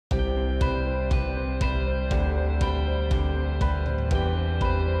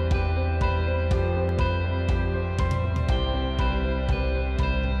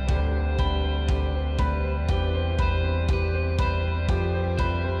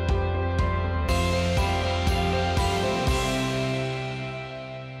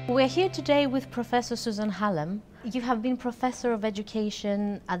We're here today with Professor Susan Hallam. You have been Professor of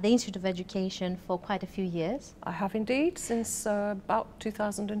Education at the Institute of Education for quite a few years. I have indeed, since about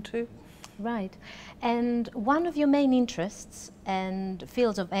 2002. Right. And one of your main interests and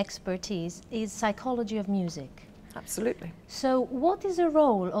fields of expertise is psychology of music. Absolutely. So what is the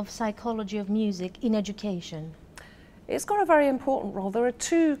role of psychology of music in education? It's got a very important role. There are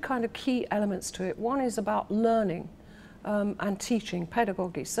two kind of key elements to it. One is about learning and teaching,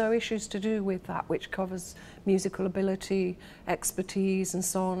 pedagogy, so issues to do with that, which covers musical ability, expertise and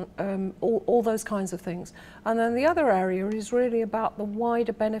so on, all those kinds of things. And then the other area is really about the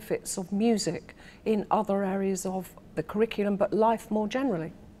wider benefits of music in other areas of the curriculum, but life more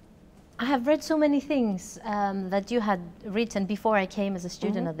generally. I have read so many things that you had written before I came as a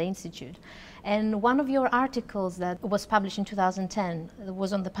student at the Institute. And one of your articles that was published in 2010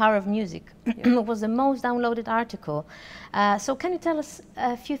 was on the power of music. It was the most downloaded article. So can you tell us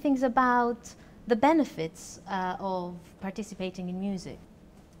a few things about the benefits of participating in music?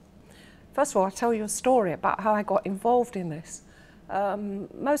 First of all, I'll tell you a story about how I got involved in this.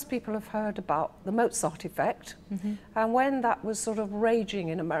 Most people have heard about the Mozart effect, and when that was sort of raging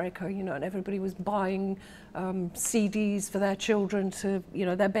in America, you know, and everybody was buying CDs for their children to, you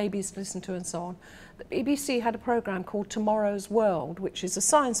know, their babies to listen to and so on, the BBC had a program called Tomorrow's World, which is a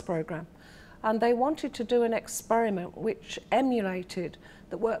science program, and they wanted to do an experiment which emulated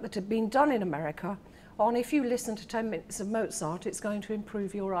the work that had been done in America on if you listen to 10 minutes of Mozart, it's going to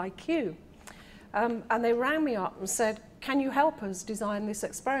improve your IQ. And they rang me up and said, can you help us design this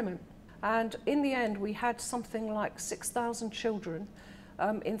experiment? And in the end, we had something like 6,000 children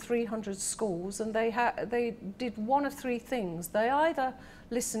in 300 schools, and they did one of three things. They either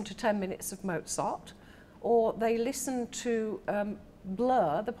listened to 10 minutes of Mozart, or they listened to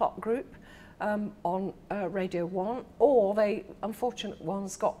Blur, the pop group, on Radio 1, or they, unfortunate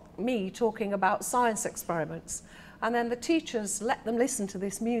ones, got me talking about science experiments. And then the teachers let them listen to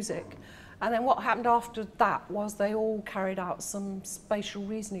this music. And then what happened after that was they all carried out some spatial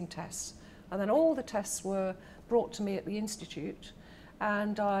reasoning tests. And then all the tests were brought to me at the Institute,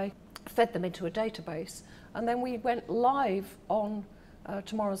 and I fed them into a database. And then we went live on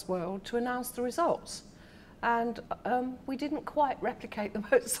Tomorrow's World to announce the results. And we didn't quite replicate the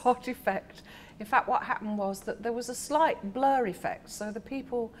Mozart effect. In fact, what happened was that there was a slight blur effect. So the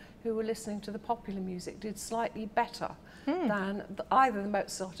people who were listening to the popular music did slightly better than either the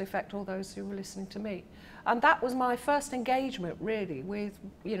Mozart effect or those who were listening to me. And that was my first engagement, really, with,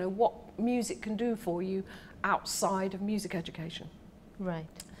 you know, what music can do for you outside of music education. Right.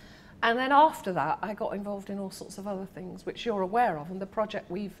 And then after that, I got involved in all sorts of other things, which you're aware of, and the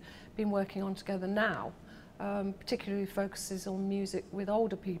project we've been working on together now particularly focuses on music with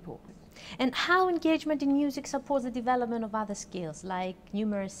older people. And how engagement in music supports the development of other skills like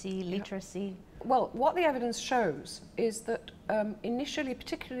numeracy, literacy? Well, what the evidence shows is that initially,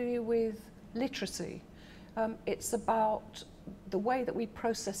 particularly with literacy, it's about the way that we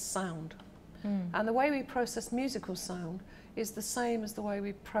process sound. And the way we process musical sound is the same as the way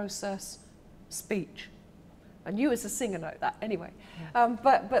we process speech. And you as a singer know that anyway.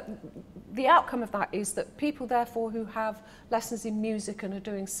 But the outcome of that is that people therefore who have lessons in music and are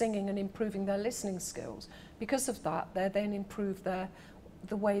doing singing and improving their listening skills, because of that they then improve the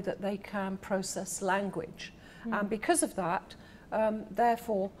way that they can process language. And because of that,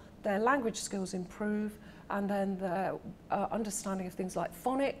 therefore their language skills improve, and then their understanding of things like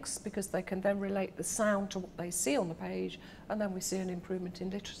phonics, because they can then relate the sound to what they see on the page, and then we see an improvement in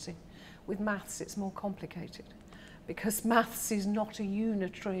literacy. With maths, it's more complicated because maths is not a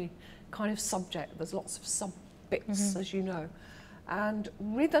unitary kind of subject. There's lots of sub-bits, as you know. And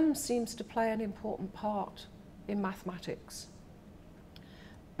rhythm seems to play an important part in mathematics.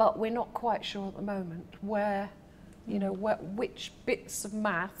 But we're not quite sure at the moment where, you know, which bits of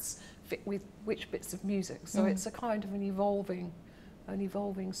maths fit with which bits of music. So it's a kind of an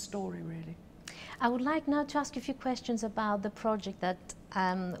evolving story, really. I would like now to ask you a few questions about the project that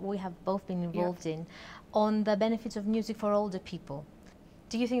we have both been involved in on the benefits of music for older people.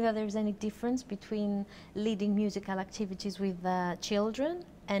 Do you think that there's any difference between leading musical activities with children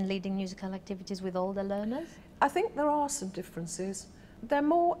and leading musical activities with older learners? I think there are some differences. They're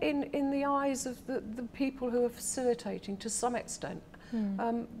more in the eyes of the people who are facilitating to some extent,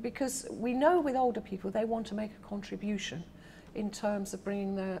 because we know with older people they want to make a contribution in terms of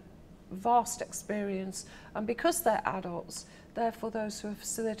bringing their vast experience, and because they're adults, therefore those who are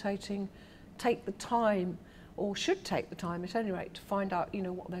facilitating take the time, or should take the time at any rate, to find out, you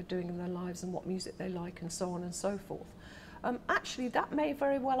know, what they're doing in their lives and what music they like and so on and so forth. Actually, that may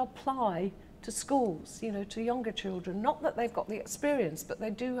very well apply to schools, you know, to younger children. Not that they've got the experience, but they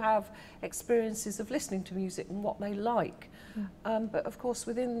do have experiences of listening to music and what they like. But of course,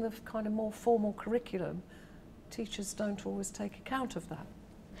 within the kind of more formal curriculum, teachers don't always take account of that.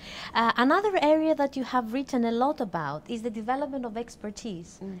 Another area that you have written a lot about is the development of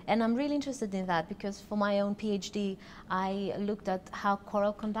expertise. And I'm really interested in that because for my own PhD, I looked at how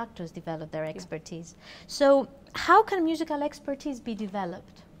choral conductors develop their expertise. So how can musical expertise be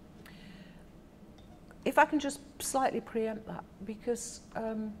developed? If I can just slightly preempt that, because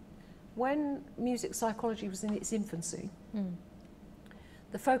when music psychology was in its infancy,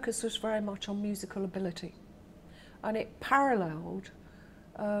 the focus was very much on musical ability. And it paralleled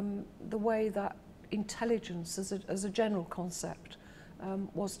the way that intelligence as a general concept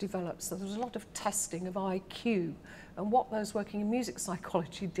was developed. So there was a lot of testing of IQ, and what those working in music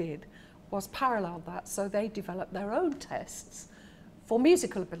psychology did was parallel that. So they developed their own tests for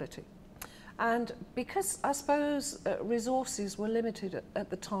musical ability. And because I suppose resources were limited at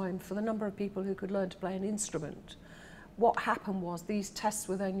the time for the number of people who could learn to play an instrument, what happened was these tests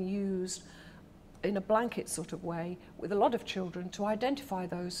were then used in a blanket sort of way with a lot of children to identify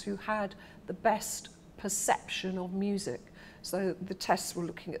those who had the best perception of music. So the tests were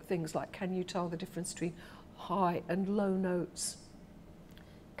looking at things like, can you tell the difference between high and low notes?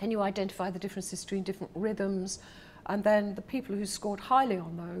 Can you identify the differences between different rhythms? And then the people who scored highly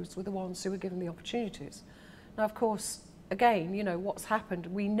on those were the ones who were given the opportunities. Now, of course, again, you know, what's happened,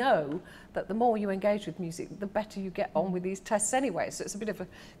 we know that the more you engage with music, the better you get on with these tests anyway. So it's a bit of a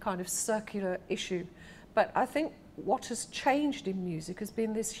kind of circular issue. But I think what has changed in music has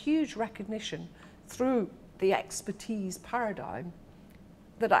been this huge recognition through the expertise paradigm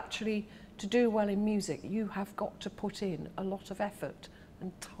that actually to do well in music, you have got to put in a lot of effort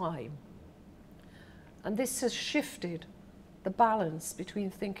and time. And this has shifted the balance between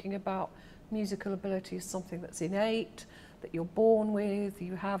thinking about musical ability as something that's innate, that you're born with,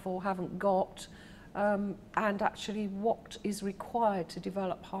 you have or haven't got, and actually what is required to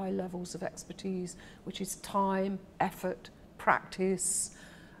develop high levels of expertise, which is time, effort, practice,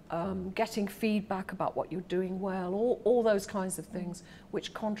 getting feedback about what you're doing well, all those kinds of things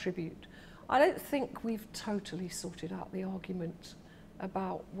which contribute. I don't think we've totally sorted out the argument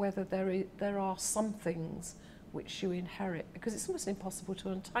about whether there are some things which you inherit, because it's almost impossible to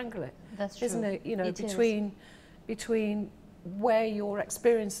untangle it. That's true. Isn't it? You know, It between where your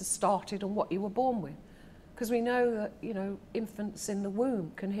experiences started and what you were born with. Because we know that, you know, infants in the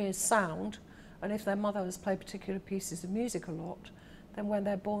womb can hear sound, and if their mother has played particular pieces of music a lot, then when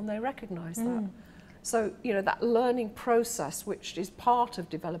they're born they recognise that. So, you know, that learning process, which is part of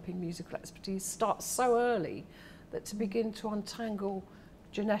developing musical expertise, starts so early that to begin to untangle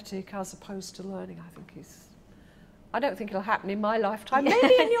genetic as opposed to learning, I think is... I don't think it'll happen in my lifetime.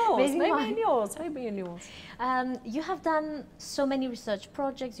 Maybe in yours, maybe in yours. You have done so many research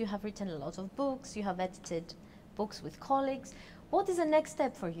projects, you have written a lot of books, you have edited books with colleagues. What is the next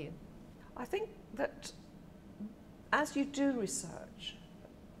step for you? I think that as you do research,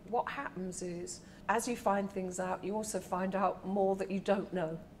 what happens is, as you find things out, you also find out more that you don't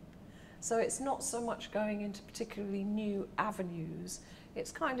know. So it's not so much going into particularly new avenues,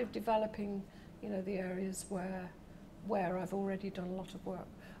 it's kind of developing, you know, the areas where I've already done a lot of work.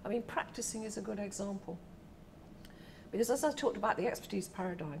 I mean, practicing is a good example. Because as I talked about the expertise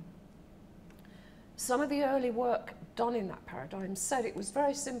paradigm, some of the early work done in that paradigm said it was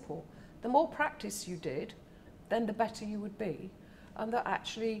very simple. The more practice you did, then the better you would be. And that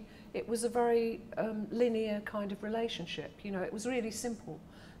actually it was a very linear kind of relationship. You know, it was really simple.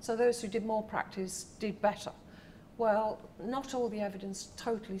 So those who did more practice did better. Well, not all the evidence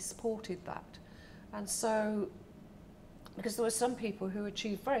totally supported that. And so, because there were some people who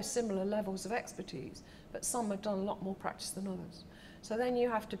achieved very similar levels of expertise, but some had done a lot more practice than others. So then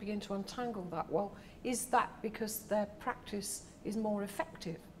you have to begin to untangle that. Well, is that because their practice is more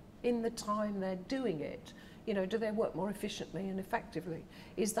effective in the time they're doing it? You know, do they work more efficiently and effectively?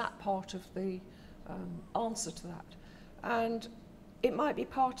 Is that part of the answer to that? And it might be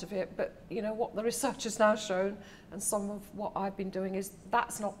part of it, but you know what the research has now shown, and some of what I've been doing, is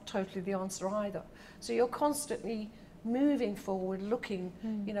that's not totally the answer either. So you're constantly moving forward, looking,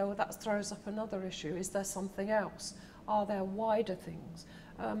 you know, that throws up another issue. Is there something else? Are there wider things?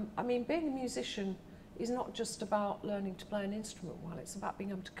 I mean, being a musician is not just about learning to play an instrument well, it's about being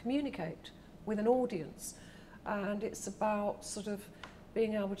able to communicate with an audience. And it's about sort of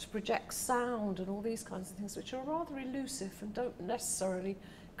being able to project sound and all these kinds of things, which are rather elusive and don't necessarily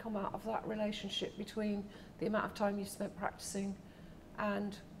come out of that relationship between the amount of time you spent practicing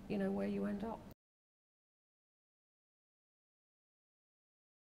and, you know, where you end up.